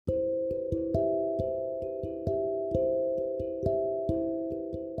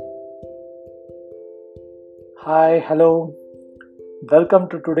Hi, hello. Welcome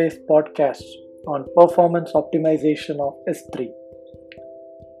to today's podcast on performance optimization of S3.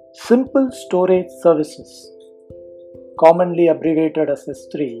 Simple storage services, commonly abbreviated as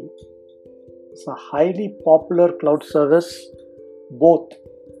S3, is a highly popular cloud service both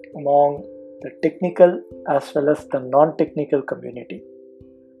among the technical as well as the non-technical community.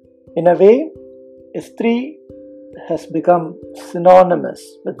 In a way, S3 has become synonymous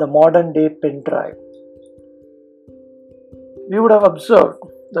with the modern day pen drive. We would have observed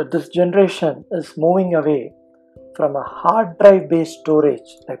that this generation is moving away from a hard drive based storage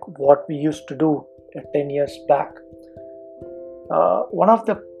like what we used to do 10 years back. One of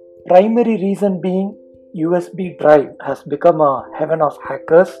the primary reason being USB drive has become a heaven of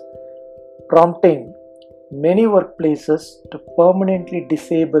hackers, prompting many workplaces to permanently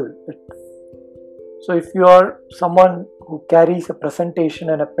disable it. So if you are someone who carries a presentation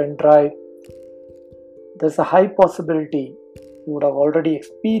in a pen drive, there's a high possibility you would have already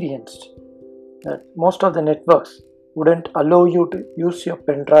experienced that most of the networks wouldn't allow you to use your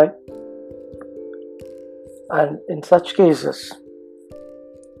pen drive, and in such cases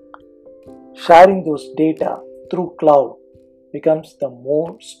sharing those data through cloud becomes the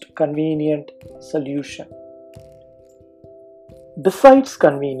most convenient solution. Besides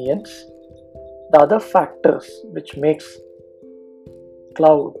convenience, the other factors which makes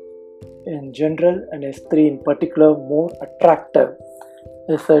cloud in general and S3 in particular more attractive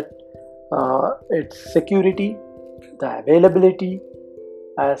is that its security, the availability,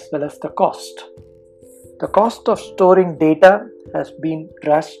 as well as the cost. The cost of storing data has been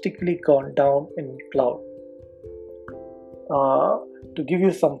drastically gone down in cloud. To give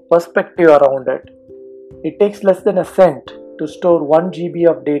you some perspective around it, it takes less than a cent to store 1 GB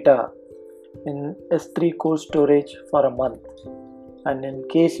of data in S3 core storage for a month. And in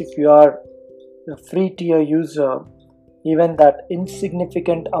case if you are a free tier user, even that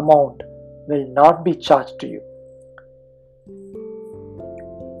insignificant amount will not be charged to you.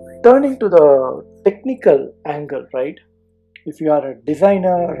 Turning to the technical angle, right? If you are a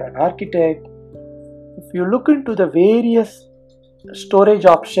designer, an architect, if you look into the various storage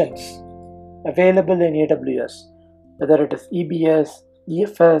options available in AWS, whether it is EBS,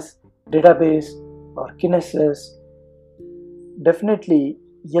 EFS, database, or Kinesis, definitely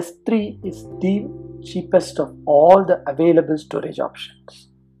S3 is the cheapest of all the available storage options.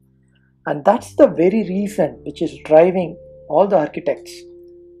 And that's the very reason which is driving all the architects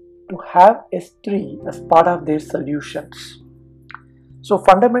to have S3 as part of their solutions. So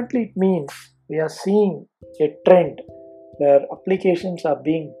fundamentally it means we are seeing a trend where applications are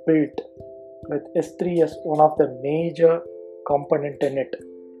being built with S3 as one of the major component in it.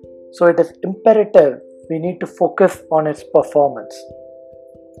 So it is imperative we need to focus on its performance.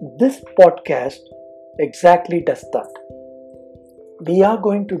 This podcast exactly does that. We are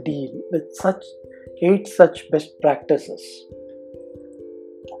going to deal with 8 such best practices.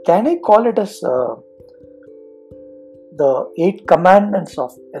 Can I call it as the 8 commandments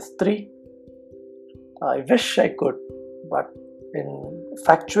of S3? I wish I could, but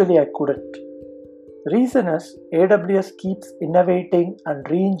factually I couldn't. The reason is AWS keeps innovating and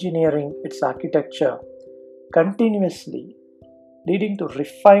re-engineering its architecture continuously, leading to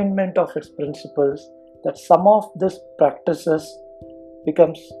refinement of its principles, that some of these practices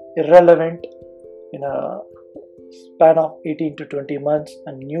becomes irrelevant in a span of 18 to 20 months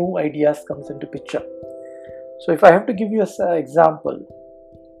and new ideas comes into picture. So if I have to give you an example,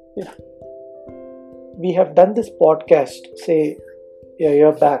 if we have done this podcast say a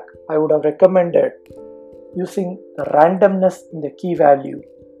year back, I would have recommended using the randomness in the key value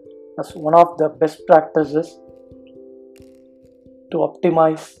as one of the best practices to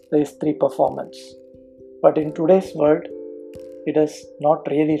optimize the S3 performance. But in today's world, it is not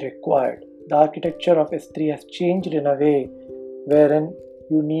really required. The architecture of S3 has changed in a way wherein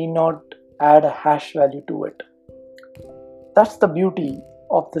you need not add a hash value to it. That's the beauty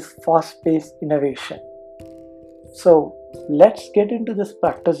of this fast-paced innovation. So let's get into these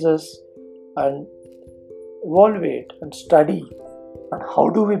practices and evaluate and study on how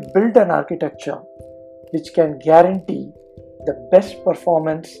do we build an architecture which can guarantee the best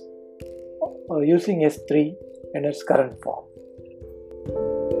performance using S3 in its current form.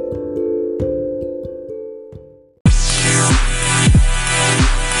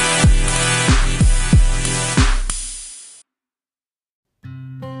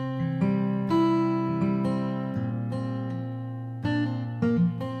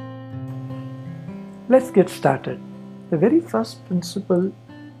 Let's get started. The very first principle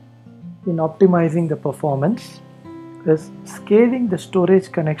in optimizing the performance is scaling the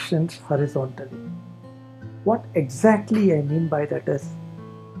storage connections horizontally. What exactly I mean by that is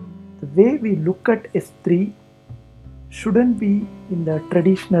the way we look at S3 shouldn't be in the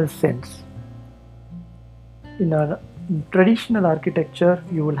traditional sense. In traditional architecture,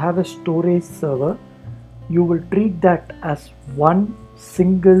 you will have a storage server. You will treat that as one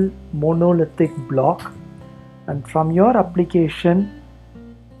single monolithic block, and from your application,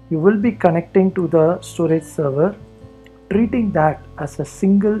 you will be connecting to the storage server, treating that as a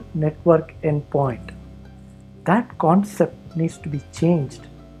single network endpoint. That concept needs to be changed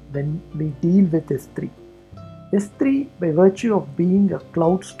when we deal with S3. S3, by virtue of being a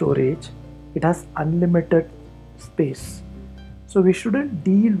cloud storage, it has unlimited space. So we shouldn't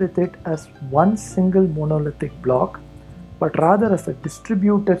deal with it as one single monolithic block, but rather as a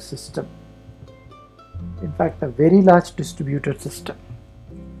distributed system. In fact, a very large distributed system.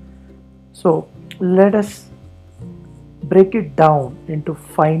 So let us break it down into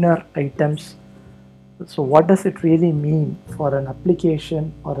finer items. So what does it really mean for an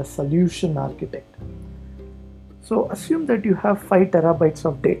application or a solution architect? So assume that you have 5 terabytes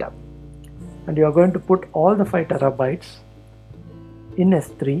of data and you are going to put all the 5 terabytes in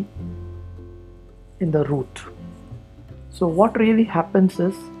S3 in the root. So what really happens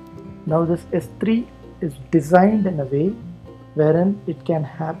is, now this S3 is designed in a way wherein it can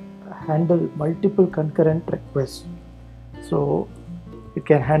handle multiple concurrent requests. So it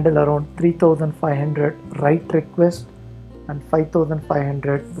can handle around 3500 write requests and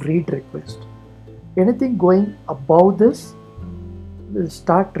 5500 read requests. Anything going above this will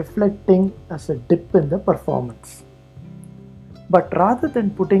start reflecting as a dip in the performance. But rather than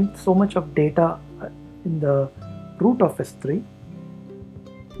putting so much of data in the root of S3,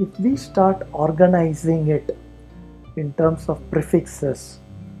 if we start organizing it in terms of prefixes,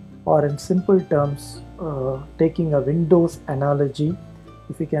 or in simple terms, taking a Windows analogy,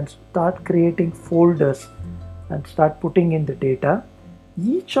 if we can start creating folders and start putting in the data,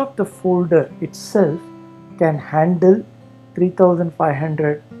 each of the folder itself can handle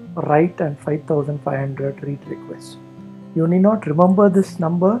 3500 write and 5500 read requests. You need not remember this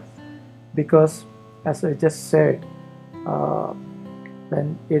number because, as I just said,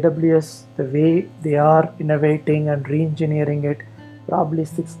 when AWS, the way they are innovating and re-engineering it, probably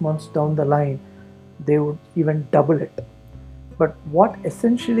 6 months down the line, they would even double it. But what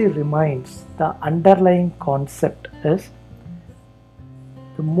essentially remains, the underlying concept is,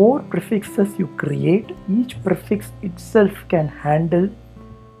 the more prefixes you create, each prefix itself can handle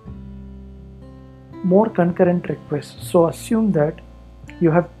more concurrent requests. So assume that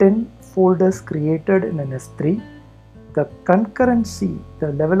you have 10 folders created in an S3. The concurrency,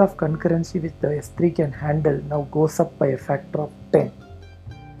 the level of concurrency which the S3 can handle now goes up by a factor of 10.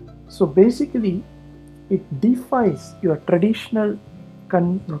 So basically, it defies your traditional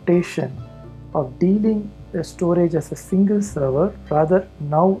connotation of dealing the storage as a single server. Rather,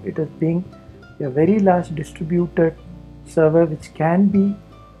 now it is being a very large distributed server which can be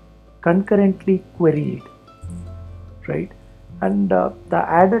concurrently queried, right? And the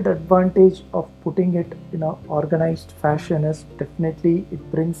added advantage of putting it in an organized fashion is definitely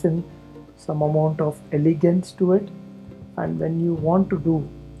it brings in some amount of elegance to it. And when you want to do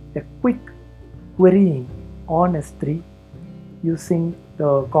a quick querying on S3 using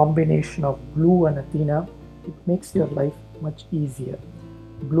the combination of Glue and Athena, it makes your life much easier.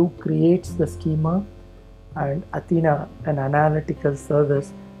 Glue creates the schema, and Athena, an analytical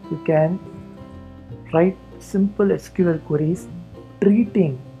service, you can write simple SQL queries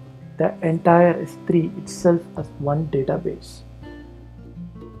treating the entire S3 itself as one database.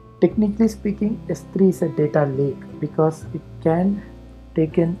 Technically speaking, S3 is a data lake because it can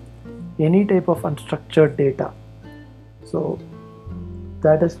take in any type of unstructured data. So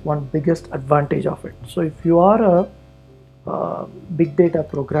that is one biggest advantage of it. So if you are a big data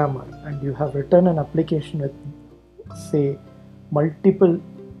programmer and you have written an application with, say, multiple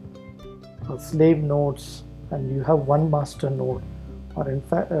slave nodes, and you have one master node, or in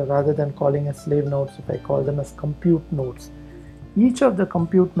fact, rather than calling as slave nodes, if I call them as compute nodes, each of the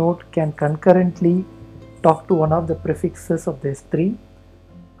compute node can concurrently talk to one of the prefixes of the S3,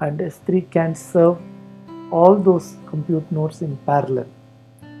 and S3 can serve all those compute nodes in parallel.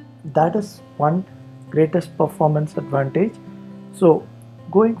 That is one greatest performance advantage. So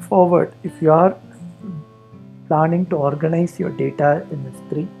going forward, if you are planning to organize your data in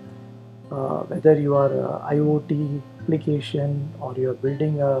S3, whether you are a IoT application, or you are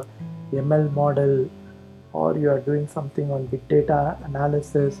building a ML model, or you are doing something on big data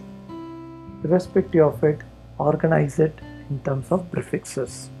analysis, irrespective of it, organize it in terms of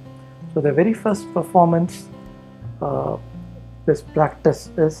prefixes. So the very first performance this practice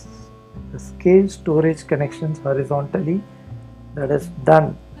is the scale storage connections horizontally. That is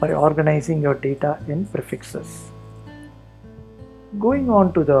done by organizing your data in prefixes. Going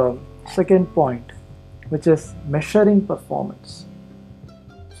on to the second point, which is measuring performance.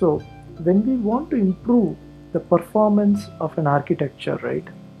 So when we want to improve the performance of an architecture, right,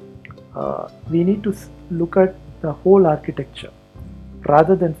 we need to look at the whole architecture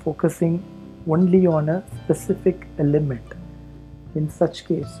rather than focusing only on a specific element. In such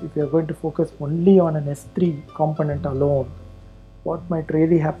case, if you are going to focus only on an S3 component alone, what might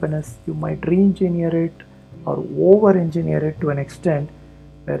really happen is you might re-engineer it or over-engineer it to an extent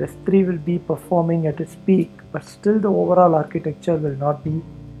where S3 will be performing at its peak, but still the overall architecture will not be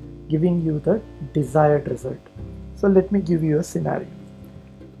giving you the desired result. So let me give you a scenario.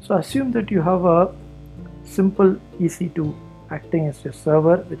 So assume that you have a simple EC2 acting as your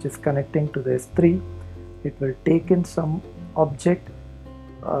server, which is connecting to the S3. It will take in some object,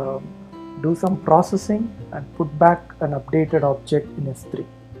 do some processing and put back an updated object in S3.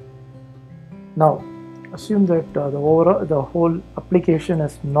 Now assume that the whole application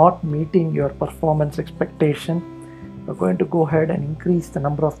is not meeting your performance expectation. You're going to go ahead and increase the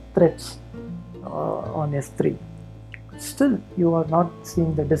number of threads on S3. Still you are not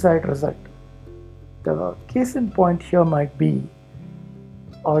seeing the desired result. The case in point here might be,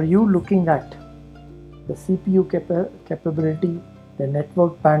 are you looking at the CPU capability, the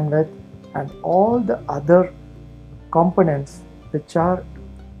network bandwidth, and all the other components which are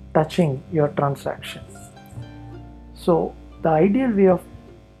touching your transaction? So the ideal way of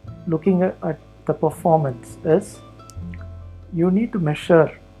looking at the performance is you need to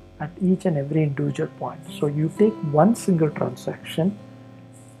measure at each and every individual point. So you take one single transaction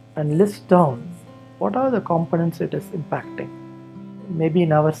and list down what are the components it is impacting. Maybe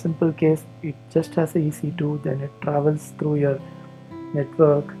in our simple case, it just has a EC2, then it travels through your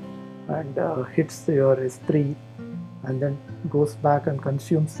network and hits your S3 and then goes back and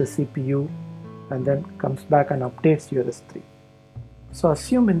consumes the CPU and then comes back and updates your S3. So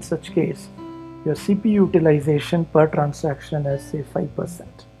assume in such case your CPU utilization per transaction is say 5%.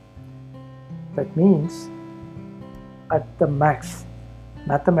 That means at the max,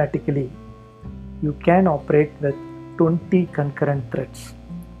 mathematically, you can operate with 20 concurrent threads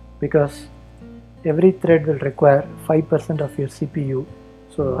because every thread will require 5% of your CPU.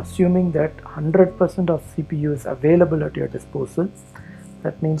 So assuming that 100% of CPU is available at your disposal,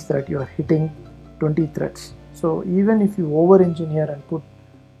 that means that you are hitting 20 threads. So even if you over-engineer and put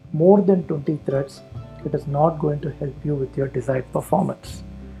more than 20 threads, it is not going to help you with your desired performance.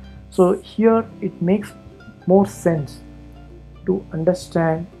 So here it makes more sense to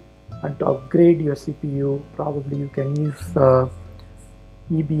understand and to upgrade your CPU. Probably you can use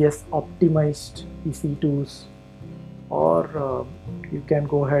EBS optimized EC2s, or you can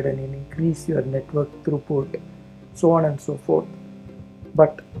go ahead and increase your network throughput, so on and so forth.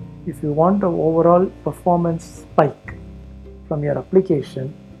 But if you want an overall performance spike from your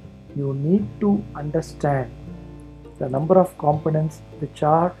application, you need to understand the number of components which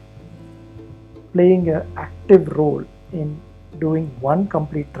are playing an active role in doing one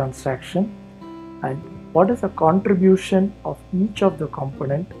complete transaction, and what is the contribution of each of the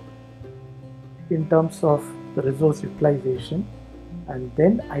component in terms of the resource utilization, and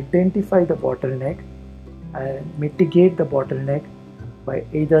then identify the bottleneck and mitigate the bottleneck by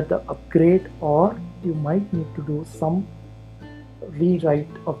either the upgrade, or you might need to do some rewrite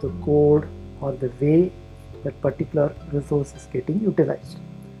of the code or the way that particular resource is getting utilized.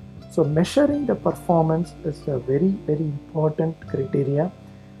 So measuring the performance is a very, very important criteria,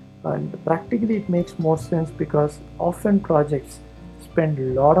 and practically it makes more sense because often projects spend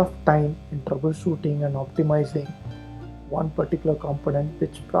a lot of time in troubleshooting and optimizing one particular component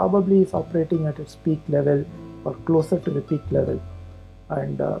which probably is operating at its peak level or closer to the peak level,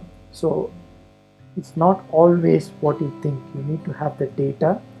 and so it's not always what you think. You need to have the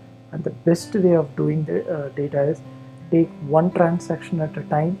data, and the best way of doing the data is take one transaction at a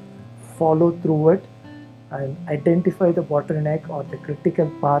time, follow through it and identify the bottleneck or the critical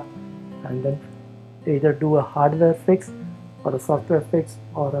path, and then either do a hardware fix or a software fix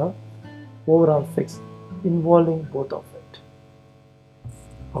or a overall fix involving both of it.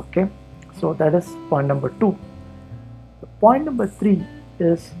 Okay, so that is point number 2. Point number 3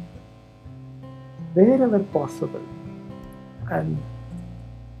 is wherever possible and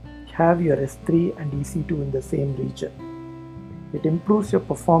have your S3 and EC2 in the same region. It improves your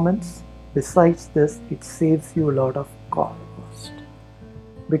performance. Besides this, it saves you a lot of cost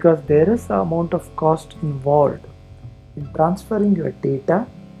because there is an amount of cost involved in transferring your data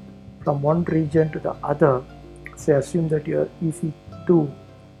from one region to the other. Say assume that your EC2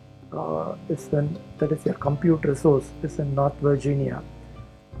 that is your compute resource is in North Virginia,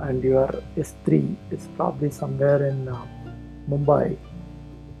 and your S3 is probably somewhere in Mumbai,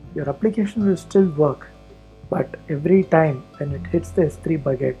 your application will still work, but every time when it hits the S3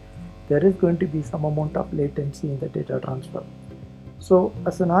 bucket, there is going to be some amount of latency in the data transfer. So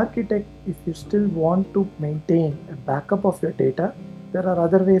as an architect, if you still want to maintain a backup of your data, there are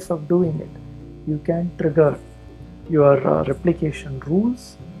other ways of doing it. You can trigger your replication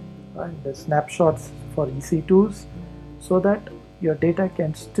rules and snapshots for EC2s so that your data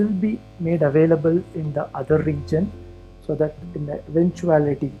can still be made available in the other region, so that in the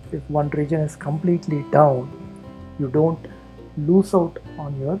eventuality, if one region is completely down, you don't lose out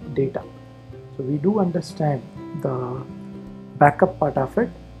on your data. So we do understand the backup part of it,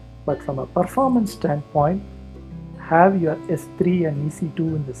 but from a performance standpoint, have your S3 and EC2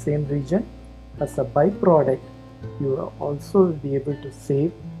 in the same region. As a byproduct, you will also be able to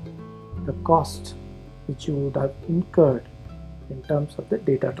save the cost which you would have incurred in terms of the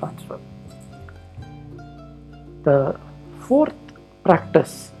data transfer. The fourth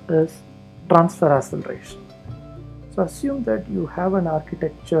practice is transfer acceleration. So assume that you have an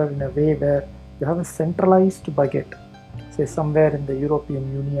architecture in a way where you have a centralized bucket, say somewhere in the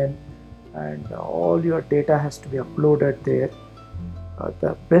European Union, and all your data has to be uploaded there.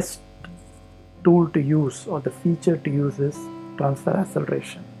 The best tool to use or the feature to use is transfer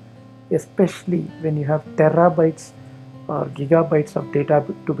acceleration, especially when you have terabytes or gigabytes of data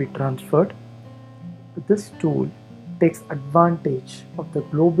to be transferred. This tool takes advantage of the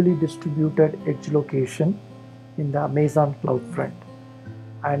globally distributed edge location in the Amazon CloudFront.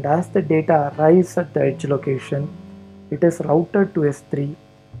 And as the data arrives at the edge location, it is routed to S3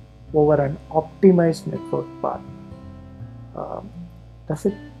 over an optimized network path. Does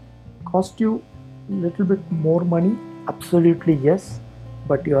it cost you a little bit more money? Absolutely yes,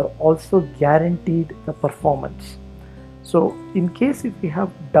 but you are also guaranteed the performance. So in case if you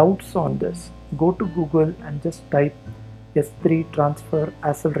have doubts on this, go to Google and just type S3 transfer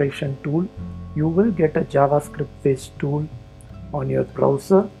acceleration tool. You will get a JavaScript based tool on your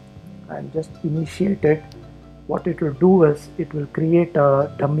browser, and just initiate it. What it will do is it will create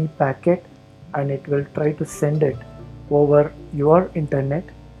a dummy packet and it will try to send it over your internet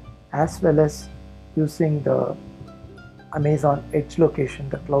as well as using the Amazon edge location,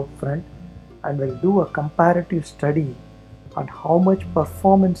 the CloudFront, and will do a comparative study on how much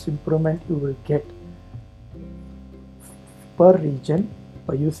performance improvement you will get per region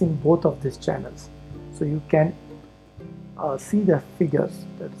by using both of these channels. So you can see the figures.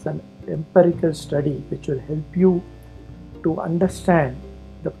 That's an empirical study which will help you to understand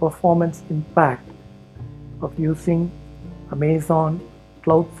the performance impact of using Amazon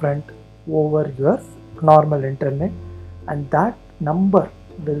CloudFront over your normal internet, and that number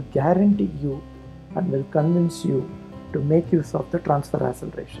will guarantee you and will convince you to make use of the transfer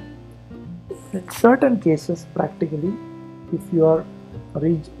acceleration. In certain cases, practically, if you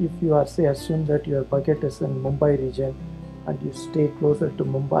are say assume that your bucket is in Mumbai region and you stay closer to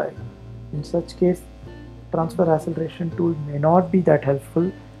Mumbai, in such case transfer acceleration tool may not be that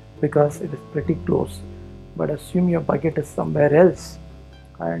helpful because it is pretty close. But assume your bucket is somewhere else,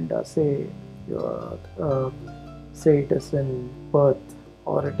 and say it is in Perth,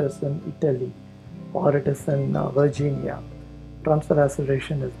 or it is in Italy, or it is in Virginia. Transfer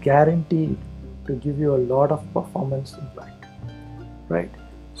acceleration is guaranteed to give you a lot of performance impact, right?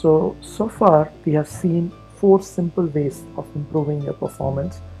 So far we have seen 4 simple ways of improving your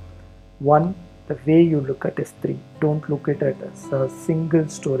performance. One, the way you look at S3. Don't look at it as a single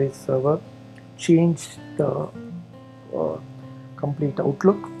storage server. Change the complete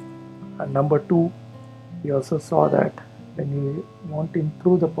outlook. And number 2, we also saw that when you want to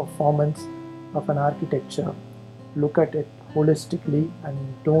improve the performance of an architecture, look at it holistically and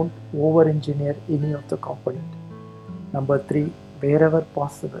don't over-engineer any of the component. Number 3, wherever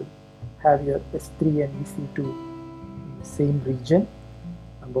possible, have your S3 and EC2 in the same region.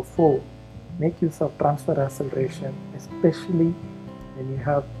 Number 4, make use of transfer acceleration, especially when you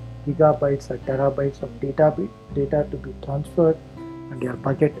have gigabytes or terabytes of data to be transferred and your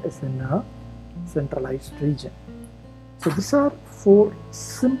bucket is in a centralized region. So these are 4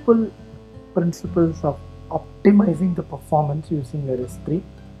 simple principles of optimizing the performance using your S3.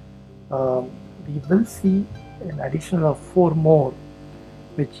 We will see an additional of 4 more,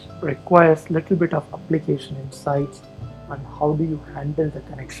 which requires little bit of application insights on how do you handle the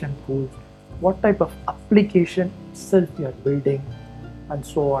connection pools, what type of application itself you are building, and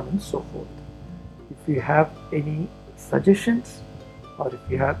so on and so forth. If you have any suggestions or if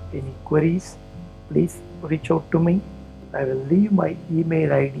you have any queries, please reach out to me. I will leave my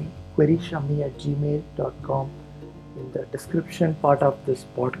email ID queryshami@gmail.com in the description part of this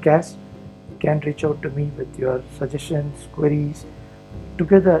podcast. You can reach out to me with your suggestions, queries.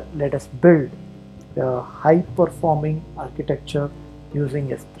 Together, let us build a high performing architecture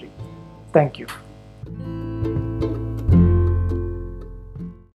using S3. Thank you.